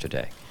Congress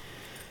today.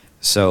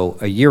 So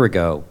a year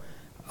ago,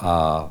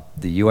 the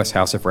U.S.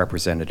 House of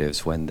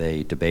Representatives, when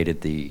they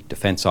debated the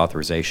Defense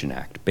Authorization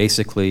Act,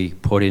 basically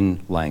put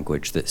in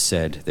language that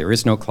said there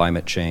is no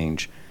climate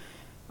change,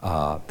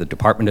 the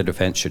Department of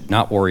Defense should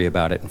not worry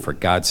about it, and for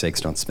God's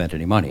sakes, don't spend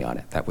any money on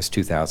it. That was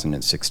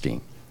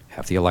 2016.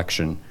 Have the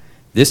election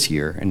this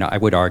year, and I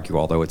would argue,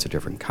 although it's a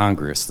different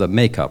Congress, the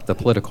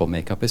political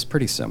makeup is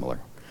pretty similar.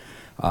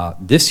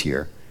 This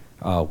year,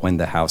 when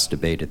the House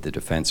debated the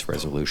defense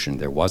resolution,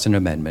 there was an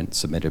amendment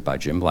submitted by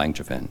Jim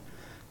Langevin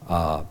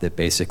that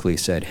basically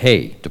said,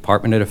 hey,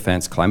 Department of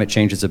Defense, climate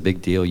change is a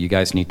big deal. You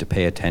guys need to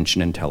pay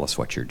attention and tell us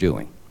what you're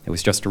doing. It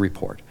was just a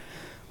report.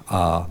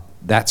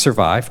 That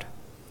survived,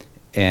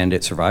 and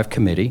it survived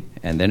committee,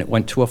 and then it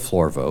went to a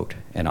floor vote.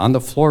 And on the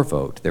floor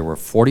vote, there were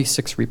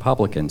 46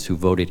 Republicans who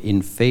voted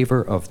in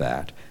favor of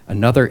that.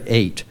 Another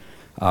 8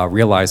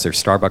 realized their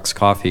Starbucks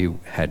coffee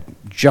had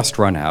just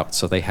run out,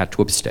 so they had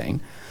to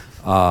abstain.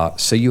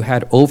 So you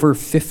had over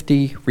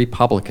 50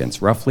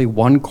 Republicans, roughly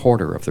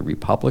 1/4 of the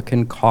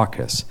Republican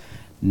caucus,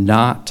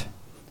 not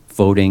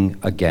voting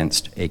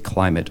against a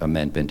climate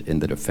amendment in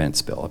the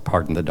defense bill,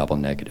 pardon the double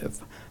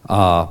negative.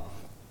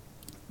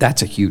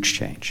 That's a huge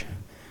change.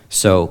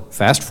 So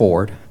fast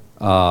forward,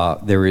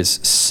 there is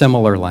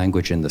similar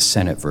language in the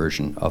Senate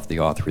version of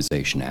the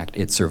Authorization Act.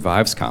 It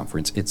survives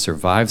conference, it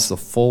survives the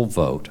full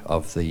vote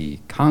of the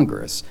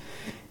Congress,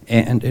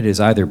 and it is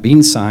either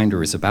being signed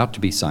or is about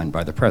to be signed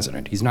by the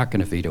president. He's not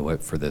going to veto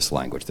it for this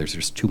language. There's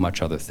just too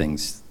much other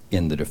things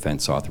in the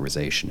Defense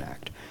Authorization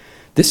Act.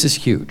 This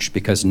is huge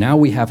because now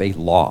we have a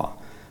law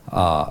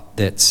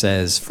that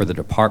says for the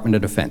Department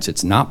of Defense,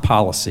 it's not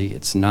policy,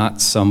 it's not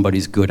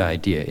somebody's good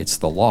idea, it's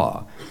the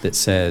law that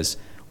says,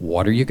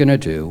 what are you going to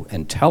do,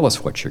 and tell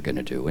us what you're going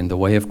to do. And the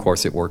way, of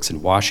course, it works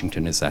in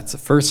Washington is that's the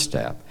first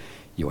step.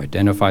 You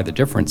identify the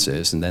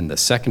differences, and then the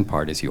second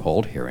part is you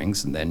hold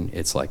hearings, and then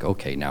it's like,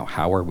 okay, now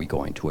how are we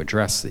going to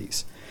address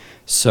these?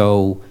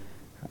 So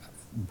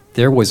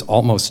there was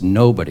almost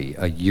nobody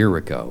a year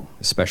ago,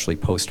 especially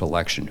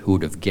post-election, who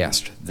would have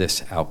guessed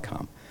this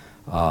outcome.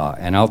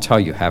 And I'll tell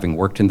you, having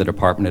worked in the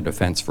Department of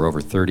Defense for over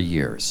 30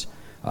 years,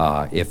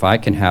 if I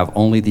can have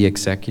only the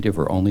executive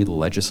or only the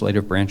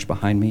legislative branch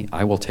behind me,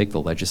 I will take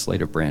the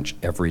legislative branch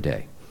every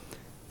day.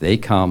 They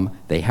come,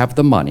 they have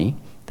the money,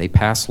 they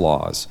pass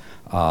laws,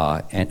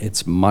 and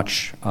it's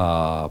much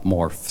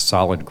more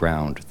solid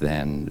ground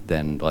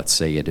than, let's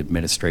say, an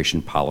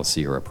administration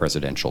policy or a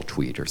presidential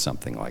tweet or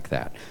something like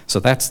that. So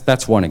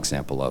that's one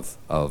example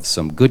of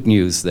some good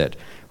news that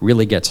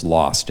really gets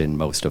lost in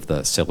most of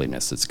the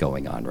silliness that's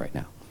going on right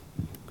now.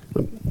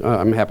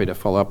 I'm happy to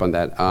follow up on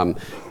that.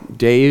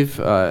 Dave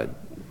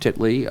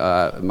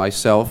Titley,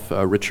 myself,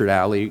 Richard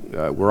Alley,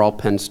 we're all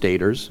Penn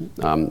Staters,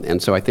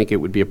 and so I think it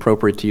would be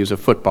appropriate to use a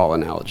football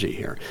analogy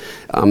here.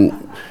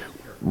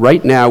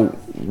 Right now,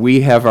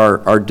 we have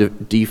our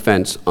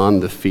defense on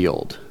the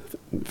field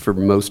for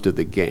most of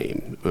the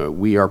game.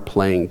 We are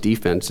playing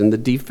defense, and the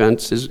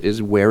defense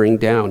is wearing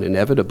down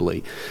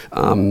inevitably.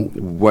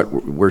 What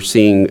we're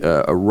seeing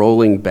a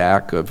rolling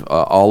back of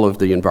all of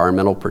the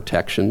environmental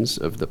protections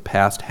of the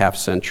past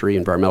half-century,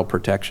 environmental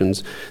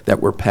protections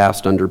that were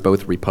passed under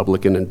both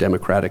Republican and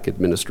Democratic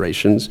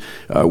administrations.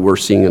 We're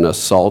seeing an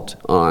assault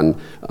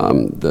on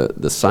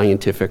the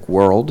scientific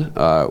world.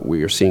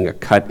 We are seeing a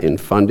cut in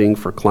funding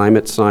for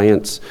climate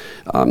science,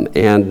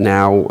 and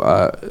now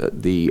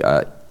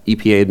the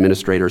EPA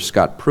Administrator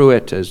Scott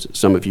Pruitt, as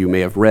some of you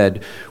may have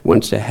read,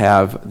 wants to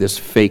have this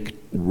fake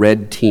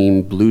red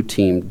team, blue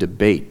team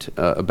debate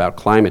about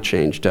climate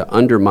change to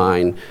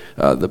undermine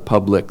the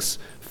public's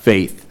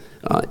faith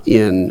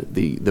in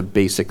the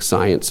basic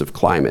science of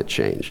climate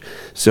change.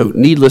 So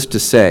needless to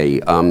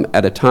say,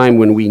 at a time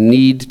when we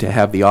need to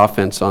have the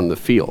offense on the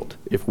field,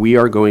 if we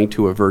are going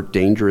to avert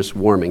dangerous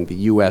warming, the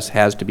U.S.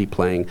 has to be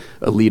playing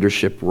a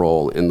leadership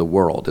role in the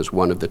world as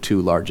one of the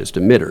 2 largest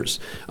emitters.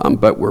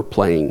 But we're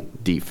playing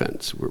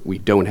defense. We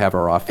don't have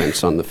our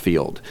offense on the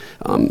field.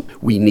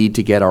 We need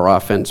to get our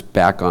offense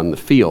back on the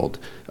field.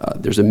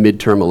 There's a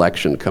midterm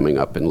election coming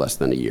up in less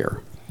than a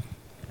year.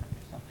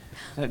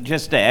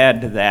 Just to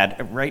add to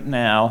that, right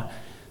now,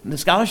 the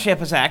scholarship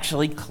is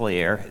actually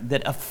clear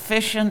that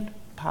efficient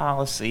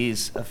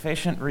policies,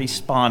 efficient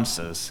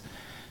responses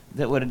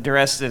that would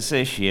address this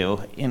issue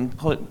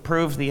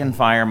improve the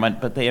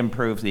environment, but they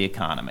improve the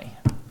economy.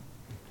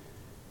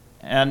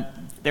 And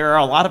there are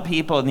a lot of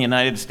people in the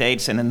United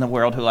States and in the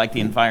world who like the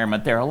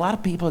environment. There are a lot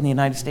of people in the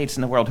United States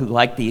and the world who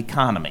like the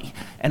economy.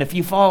 And if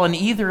you fall in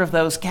either of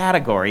those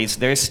categories,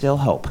 there's still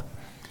hope.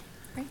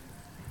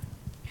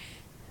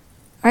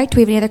 All right, do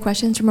we have any other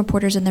questions from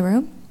reporters in the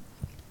room?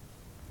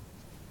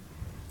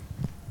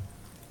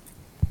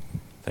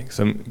 Thanks.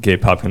 I'm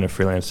Gabe Popkin, a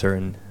freelancer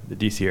in the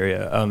DC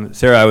area.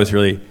 Sarah, I was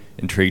really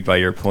intrigued by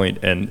your point,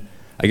 and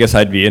I guess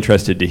I'd be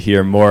interested to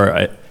hear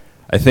more.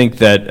 I I think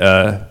that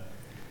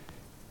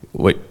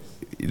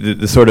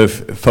the sort of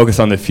focus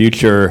on the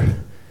future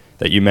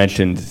that you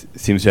mentioned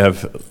seems to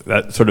have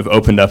that sort of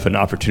opened up an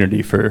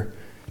opportunity for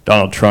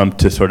Donald Trump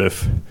to sort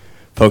of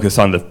focus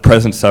on the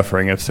present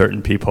suffering of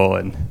certain people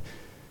and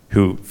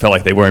who felt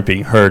like they weren't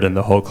being heard in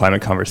the whole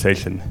climate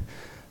conversation.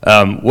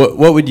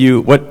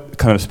 What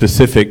kind of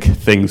specific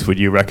things would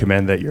you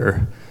recommend that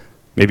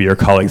maybe your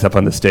colleagues up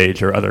on the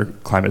stage or other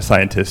climate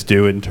scientists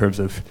do in terms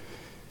of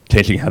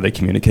changing how they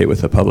communicate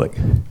with the public?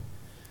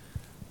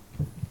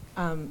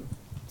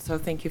 So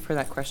thank you for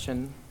that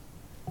question.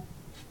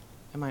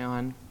 Am I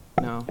on?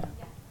 No.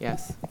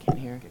 Yes, I can't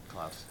hear. Get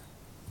close.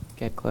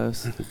 Get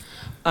close.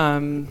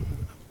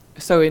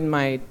 So in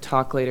my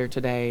talk later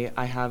today,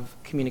 I have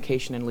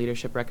communication and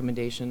leadership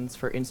recommendations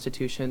for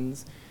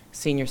institutions,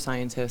 senior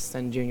scientists,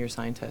 and junior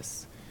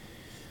scientists.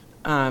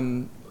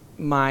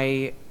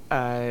 My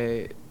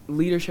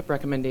leadership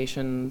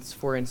recommendations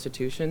for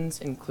institutions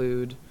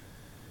include,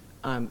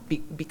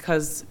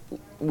 because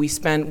we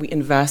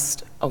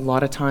invest a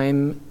lot of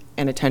time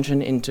and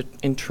attention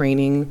in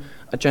training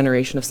a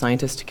generation of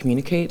scientists to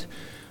communicate.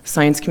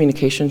 Science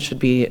communication should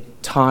be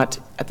taught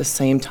at the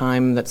same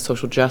time that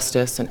social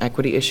justice and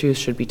equity issues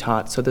should be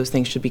taught. So those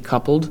things should be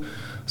coupled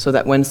so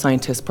that when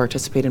scientists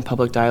participate in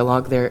public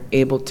dialogue, they're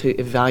able to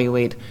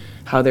evaluate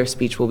how their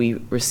speech will be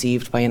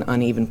received by an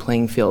uneven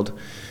playing field.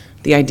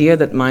 The idea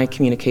that my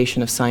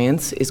communication of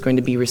science is going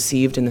to be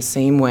received in the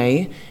same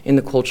way in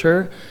the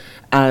culture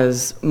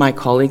as my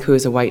colleague who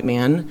is a white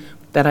man,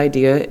 that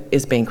idea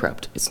is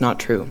bankrupt. It's not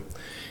true.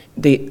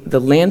 The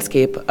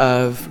landscape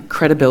of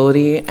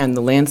credibility and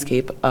the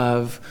landscape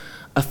of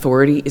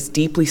authority is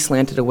deeply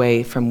slanted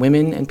away from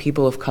women and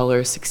people of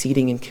color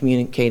succeeding in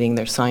communicating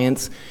their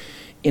science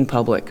in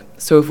public.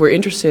 So if we're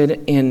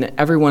interested in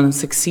everyone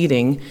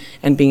succeeding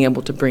and being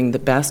able to bring the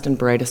best and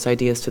brightest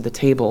ideas to the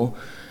table,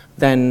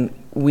 then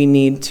we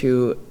need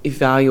to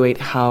evaluate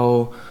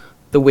how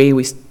the way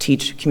we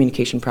teach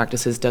communication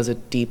practices does a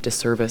deep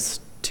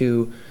disservice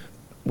to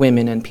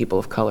women and people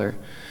of color.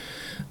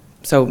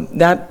 So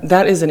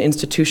that is an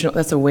institutional,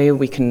 that's a way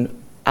we can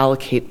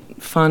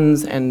allocate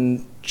funds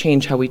and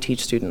change how we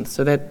teach students,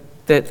 so that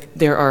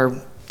there are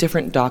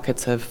different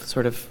dockets of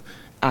sort of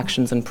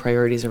actions and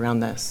priorities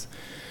around this.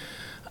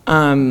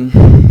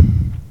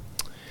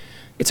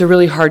 It's a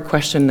really hard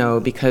question though,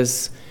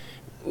 because,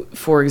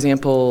 for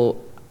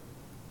example,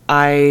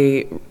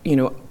 as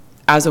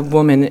a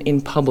woman in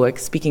public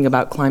speaking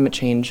about climate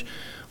change,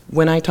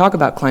 when I talk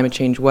about climate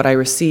change, what I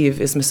receive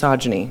is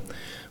misogyny.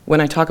 When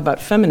I talk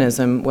about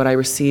feminism, what I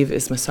receive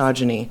is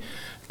misogyny.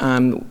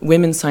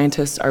 Women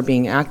scientists are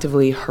being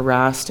actively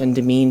harassed and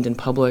demeaned in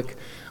public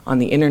on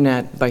the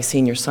internet by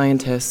senior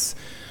scientists.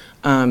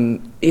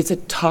 It's a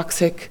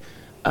toxic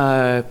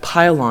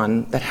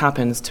pile-on that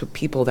happens to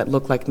people that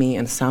look like me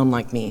and sound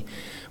like me.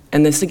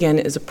 And this, again,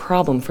 is a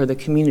problem for the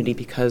community,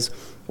 because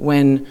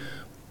when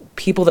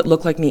people that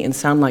look like me and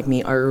sound like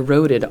me are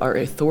eroded, our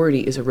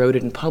authority is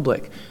eroded in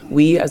public.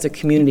 We as a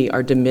community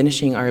are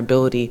diminishing our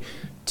ability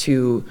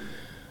to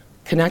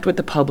connect with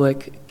the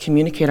public,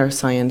 communicate our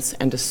science,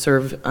 and to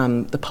serve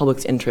the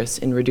public's interests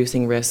in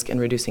reducing risk and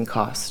reducing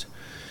cost.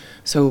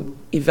 So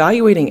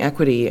evaluating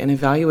equity and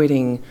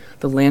evaluating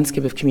the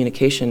landscape of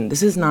communication,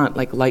 this is not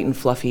like light and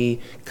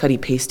fluffy,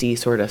 cutty-pasty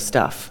sort of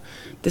stuff.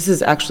 This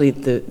is actually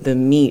the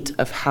meat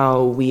of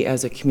how we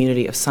as a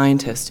community of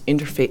scientists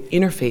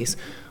interface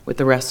with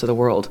the rest of the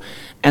world.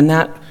 And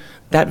that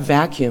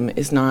vacuum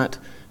is not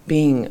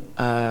being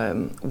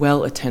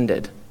well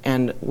attended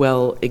and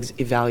well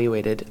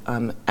evaluated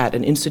at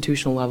an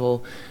institutional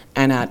level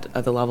and at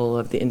the level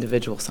of the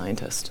individual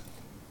scientist.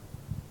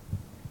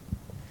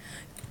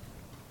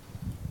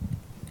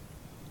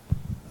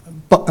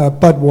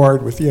 Bud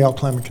Ward with Yale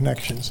Climate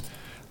Connections.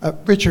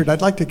 Richard,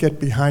 I'd like to get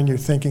behind your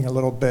thinking a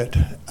little bit.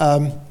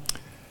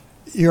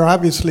 You're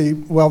obviously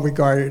well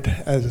regarded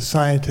as a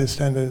scientist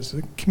and as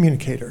a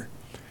communicator.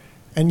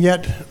 And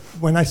yet,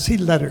 when I see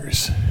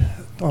letters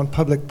on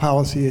public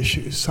policy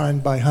issues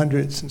signed by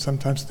hundreds and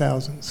sometimes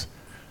thousands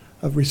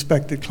of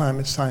respected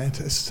climate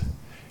scientists,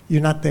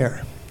 you're not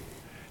there.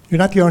 You're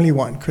not the only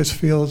one. Chris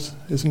Fields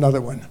is another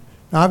one.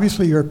 Now,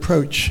 obviously, your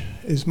approach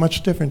is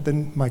much different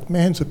than Mike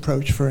Mann's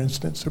approach, for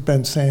instance, or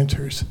Ben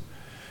Sanders.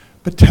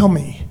 But tell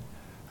me,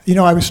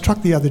 I was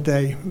struck the other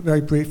day,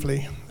 very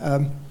briefly,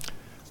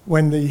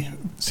 when the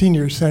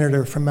senior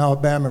senator from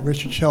Alabama,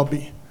 Richard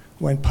Shelby,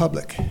 went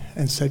public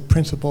and said,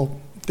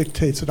 principle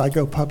dictates that I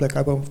go public,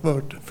 I won't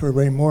vote for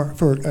Moore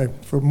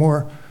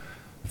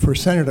for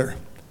senator.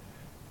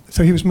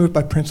 So he was moved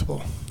by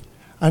principle.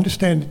 I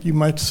understand that you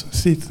might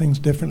see things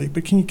differently,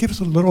 but can you give us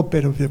a little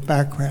bit of your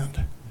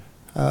background?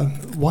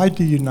 Why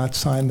do you not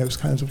sign those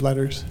kinds of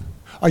letters?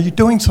 Are you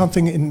doing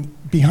something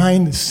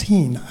behind the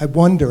scene? I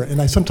wonder,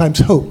 and I sometimes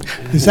hope.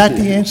 Is that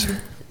the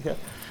answer?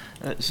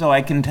 So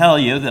I can tell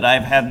you that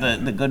I've had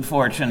the good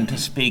fortune to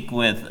speak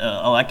with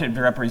elected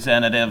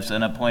representatives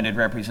and appointed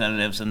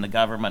representatives in the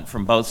government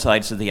from both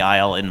sides of the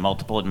aisle in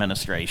multiple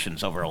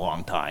administrations over a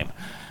long time.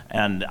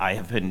 And I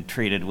have been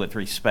treated with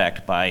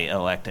respect by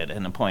elected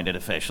and appointed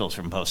officials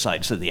from both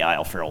sides of the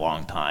aisle for a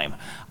long time.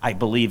 I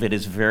believe it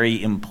is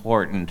very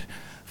important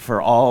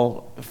for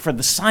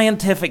the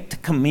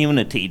scientific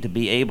community to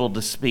be able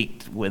to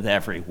speak with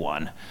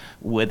everyone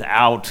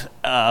without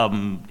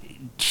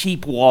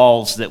cheap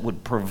walls that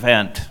would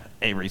prevent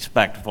a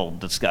respectful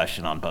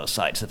discussion on both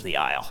sides of the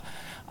aisle.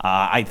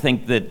 I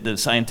think that the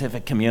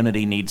scientific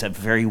community needs a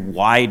very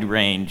wide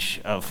range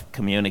of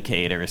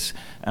communicators,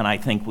 and I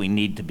think we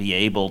need to be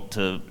able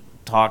to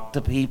talk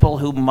to people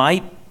who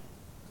might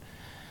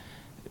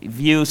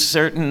view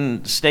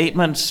certain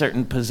statements,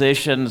 certain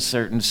positions,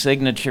 certain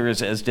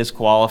signatures as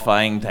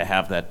disqualifying to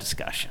have that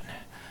discussion.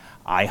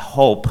 I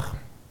hope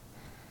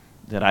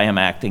that I am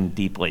acting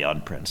deeply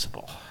on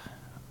principle.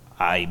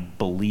 I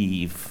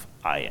believe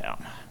I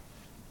am.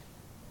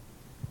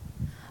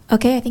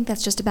 Okay, I think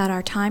that's just about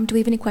our time. Do we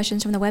have any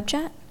questions from the web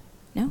chat?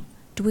 No?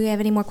 Do we have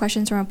any more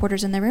questions from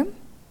reporters in the room?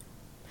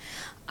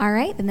 All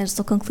right, then this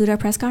will conclude our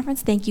press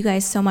conference. Thank you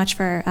guys so much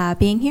for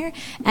being here.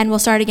 And we'll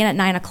start again at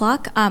 9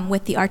 o'clock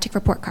with the Arctic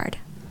report card.